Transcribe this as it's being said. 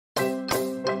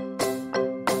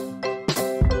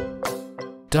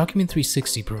Document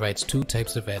 360 provides two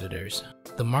types of editors,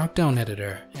 the Markdown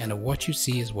Editor and a What You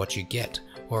See is What You Get,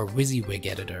 or WYSIWYG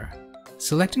Editor.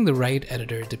 Selecting the right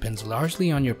editor depends largely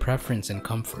on your preference and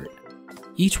comfort.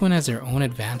 Each one has their own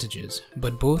advantages,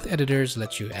 but both editors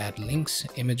let you add links,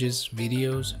 images,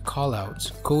 videos,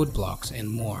 callouts, code blocks, and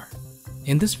more.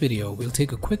 In this video, we'll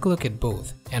take a quick look at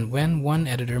both and when one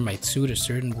editor might suit a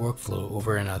certain workflow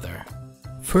over another.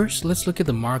 First, let's look at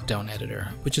the Markdown Editor,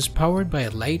 which is powered by a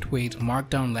lightweight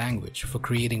Markdown language for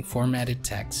creating formatted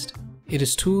text. It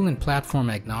is tool and platform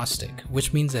agnostic,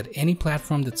 which means that any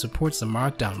platform that supports the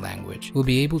Markdown language will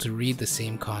be able to read the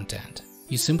same content.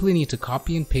 You simply need to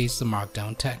copy and paste the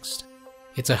Markdown text.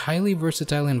 It's a highly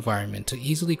versatile environment to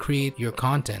easily create your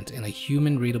content in a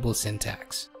human-readable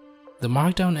syntax. The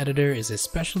Markdown Editor is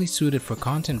especially suited for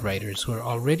content writers who are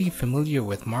already familiar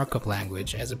with markup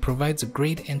language, as it provides a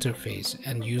great interface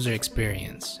and user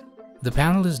experience. The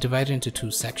panel is divided into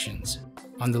two sections.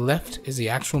 On the left is the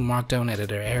actual Markdown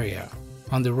Editor area.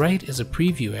 On the right is a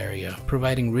preview area,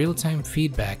 providing real-time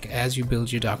feedback as you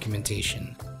build your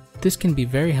documentation. This can be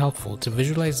very helpful to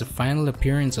visualize the final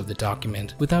appearance of the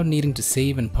document without needing to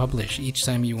save and publish each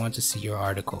time you want to see your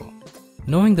article.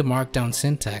 Knowing the Markdown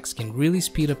syntax can really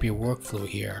speed up your workflow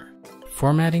here.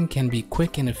 Formatting can be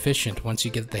quick and efficient once you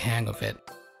get the hang of it.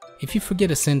 If you forget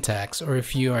a syntax or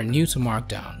if you are new to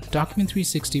Markdown, Document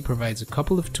 360 provides a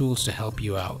couple of tools to help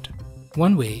you out.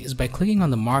 One way is by clicking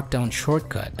on the Markdown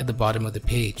shortcut at the bottom of the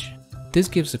page. This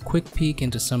gives a quick peek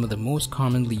into some of the most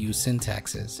commonly used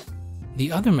syntaxes.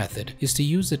 The other method is to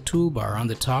use the toolbar on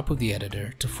the top of the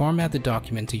editor to format the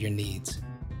document to your needs.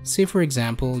 Say for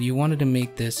example, you wanted to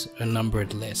make this a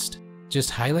numbered list. Just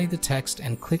highlight the text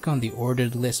and click on the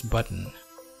Ordered List button.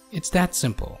 It's that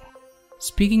simple.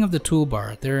 Speaking of the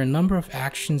toolbar, there are a number of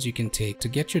actions you can take to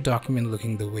get your document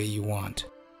looking the way you want.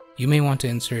 You may want to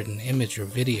insert an image or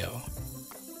video,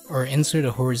 or insert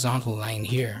a horizontal line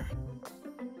here.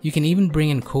 You can even bring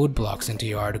in code blocks into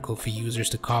your article for users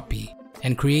to copy,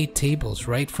 and create tables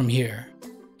right from here.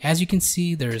 As you can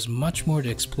see, there is much more to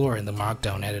explore in the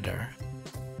Markdown Editor.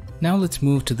 Now let's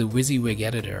move to the WYSIWYG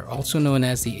Editor, also known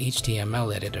as the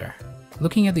HTML editor.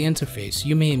 Looking at the interface,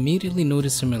 you may immediately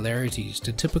notice similarities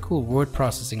to typical word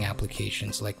processing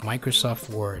applications like Microsoft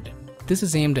Word. This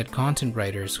is aimed at content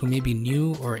writers who may be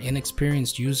new or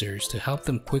inexperienced users to help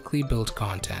them quickly build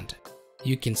content.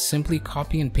 You can simply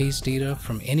copy and paste data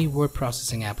from any word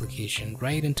processing application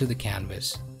right into the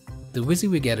canvas. The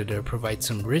WYSIWYG Editor provides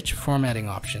some rich formatting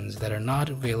options that are not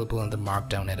available in the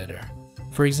Markdown Editor.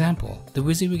 For example, the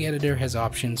WYSIWYG Editor has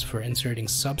options for inserting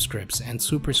subscripts and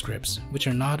superscripts, which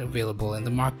are not available in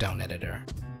the Markdown Editor.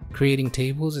 Creating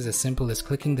tables is as simple as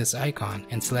clicking this icon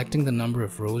and selecting the number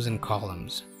of rows and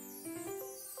columns.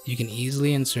 You can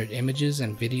easily insert images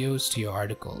and videos to your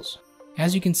articles.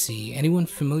 As you can see, anyone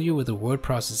familiar with a word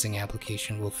processing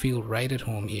application will feel right at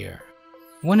home here.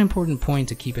 One important point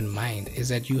to keep in mind is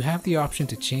that you have the option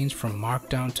to change from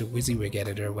Markdown to WYSIWYG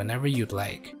Editor whenever you'd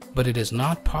like, but it is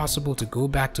not possible to go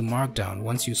back to Markdown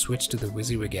once you switch to the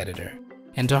WYSIWYG Editor,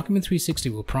 and Document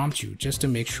 360 will prompt you just to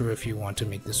make sure if you want to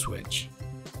make the switch.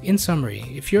 In summary,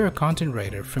 if you're a content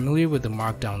writer familiar with the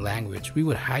Markdown language, we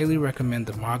would highly recommend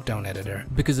the Markdown Editor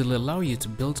because it'll allow you to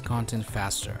build content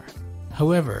faster.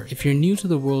 However, if you're new to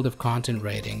the world of content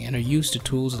writing and are used to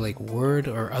tools like Word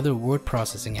or other word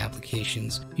processing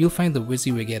applications, you'll find the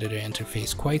WYSIWYG Editor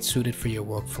interface quite suited for your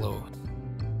workflow.